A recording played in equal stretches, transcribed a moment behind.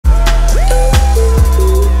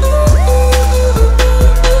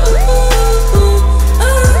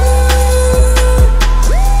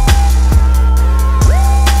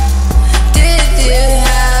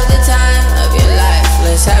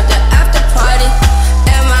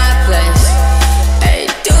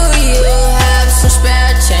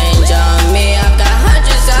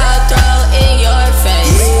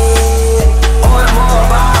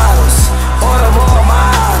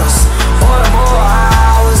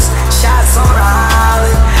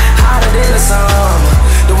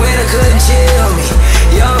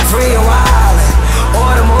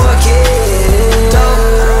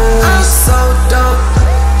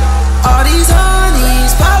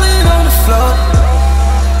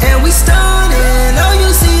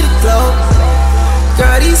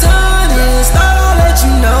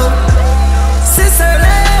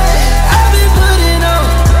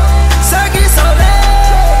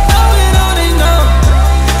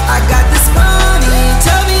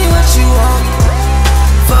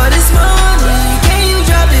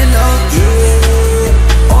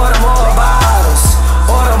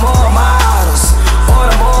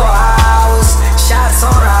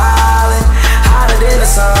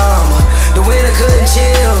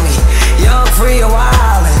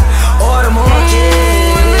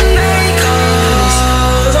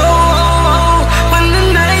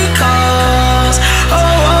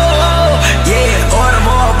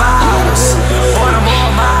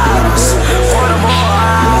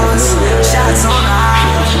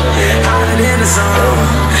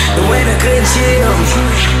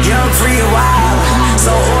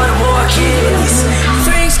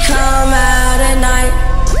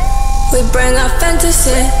bring a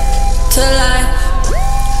fantasy to life.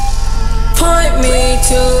 Point me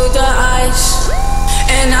to the ice,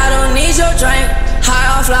 and I don't need your drink, high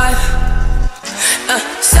off life.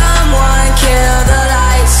 Someone kill the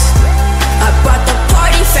lights. I brought the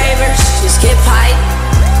party favors, just get pipe.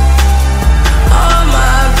 Oh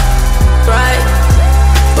my, right,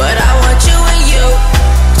 but I want you and you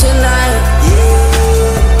tonight.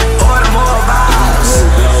 Order more bottles,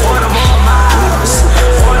 order more miles,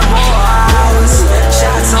 order more hours,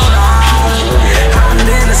 shots on the house, I'm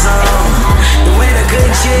in the zone, the winter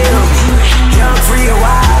couldn't chill me, young, free and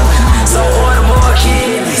wild, so order more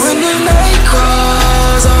kidneys. When the night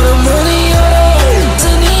crawls, all the money owes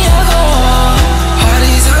and the alcohol, all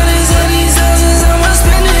these hundreds and these thousands, I'ma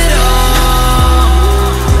spend it all.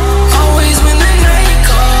 Always when the night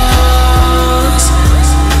calls,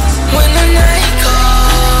 when the night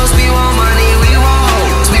calls, We want money, we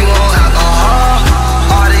want alcohol,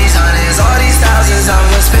 all these hundreds, all these thousands,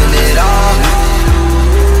 I'ma spend it all.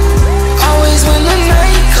 always when the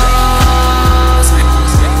night calls.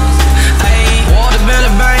 Ayy,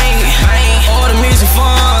 watermelon bang, order me some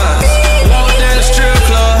fun. Walked in the strip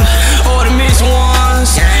club, order me some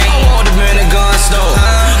ones. I walked up in the gun store,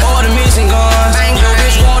 order me some guns. Yo,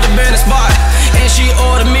 bitch walked up in the spot, and she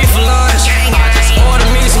ordered me for lunch. I just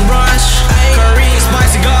ordered me some brunch, Korean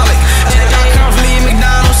spicy garlic. Just got currently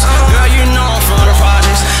McDonald's. Girl, you know I'm from the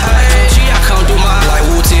projects. I told G I come through mine like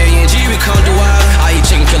Wu-Tang and G, we come through wild. I eat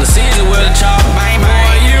chicken killer Caesar with a chop. Bang bang.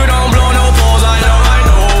 Boy, you don't blow no poles, I know.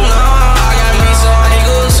 I got me some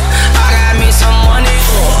acres, I got me some money,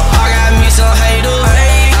 I got me some haters,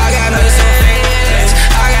 I got me some fans,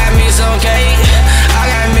 I got me some cake, I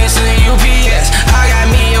got me some UPS, I got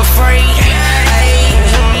me a freight.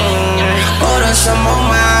 Order some more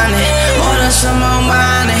money, order some more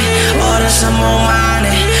money, order some more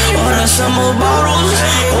money, order some more bottles,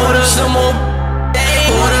 order some more,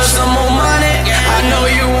 order some more money. I know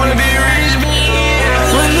you wanna be rich,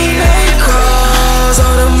 When the night calls,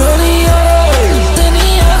 all the money owes and the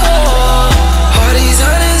alcohol, all these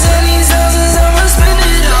hundreds and these thousands, I'ma spend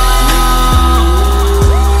it all.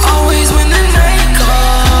 Always when the night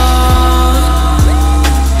calls,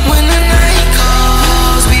 when the night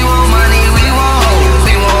calls, We want money, we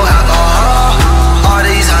want alcohol, all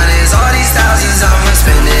these hundreds, all these thousands, I'ma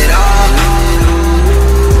spend it all.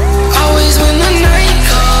 always when the night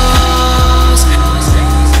calls,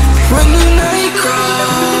 when the night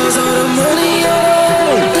calls, all the money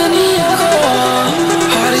owed and the alcohol,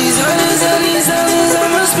 all these hundreds and these thousands,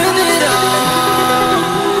 I'ma spend it all.